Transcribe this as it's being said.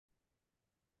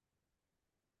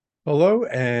Hello,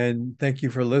 and thank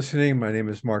you for listening. My name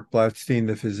is Mark Blatstein,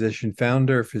 the physician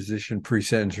founder, Physician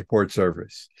Pre-Sentence Report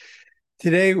Service.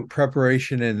 Today,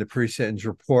 preparation and the pre-sentence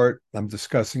report, I'm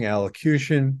discussing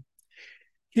allocution.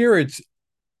 Here it's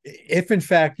if in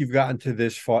fact you've gotten to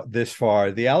this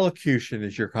far, the allocution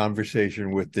is your conversation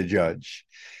with the judge.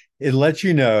 It lets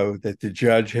you know that the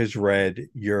judge has read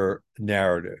your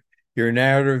narrative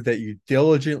that you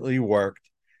diligently worked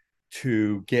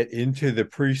to get into the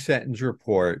pre-sentence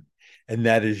report, and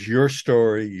that is your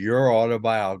story, your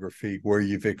autobiography, where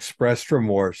you've expressed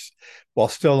remorse while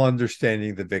still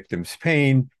understanding the victim's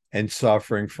pain and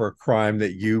suffering for a crime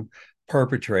that you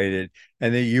perpetrated,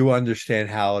 and that you understand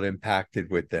how it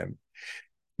impacted with them.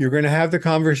 You're going to have the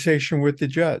conversation with the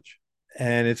judge,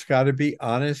 and it's got to be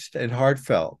honest and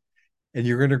heartfelt. And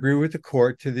you're going to agree with the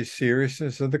court to the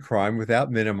seriousness of the crime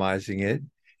without minimizing it.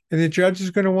 And the judge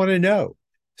is going to want to know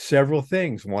several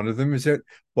things. One of them is that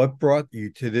what brought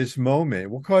you to this moment?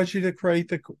 What caused you to create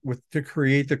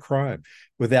the crime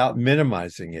without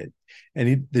minimizing it?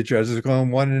 And the judge is going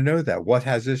to want to know that. What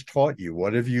has this taught you?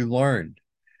 What have you learned?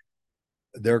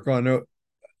 They're going to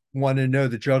want to know,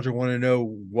 the judge will want to know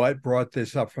what brought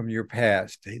this up from your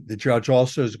past. The judge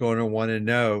also is going to want to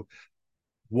know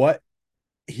what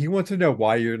he wants to know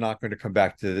why you're not going to come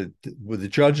back to the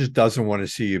judges doesn't want to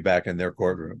see you back in their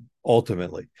courtroom.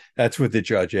 Ultimately, that's what the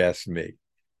judge asked me.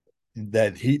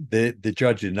 The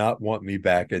judge did not want me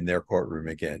back in their courtroom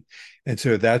again. And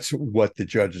so that's what the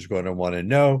judge is going to want to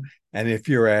know. And if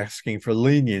you're asking for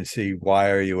leniency,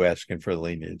 why are you asking for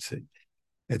leniency?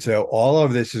 And so all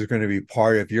of this is going to be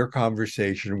part of your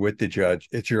conversation with the judge.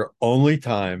 It's your only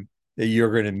time that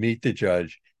you're going to meet the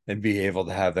judge and be able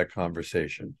to have that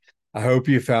conversation. I hope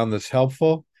you found this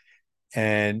helpful.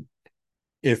 And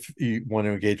if you want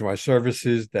to engage my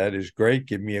services, that is great.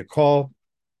 Give me a call.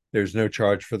 There's no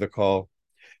charge for the call.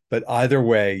 But either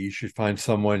way, you should find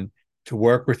someone to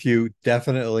work with you,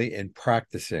 definitely in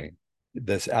practicing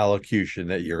this allocution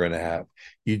that you're going to have.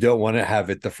 You don't want to have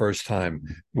it the first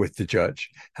time with the judge.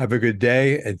 Have a good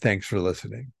day, and thanks for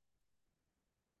listening.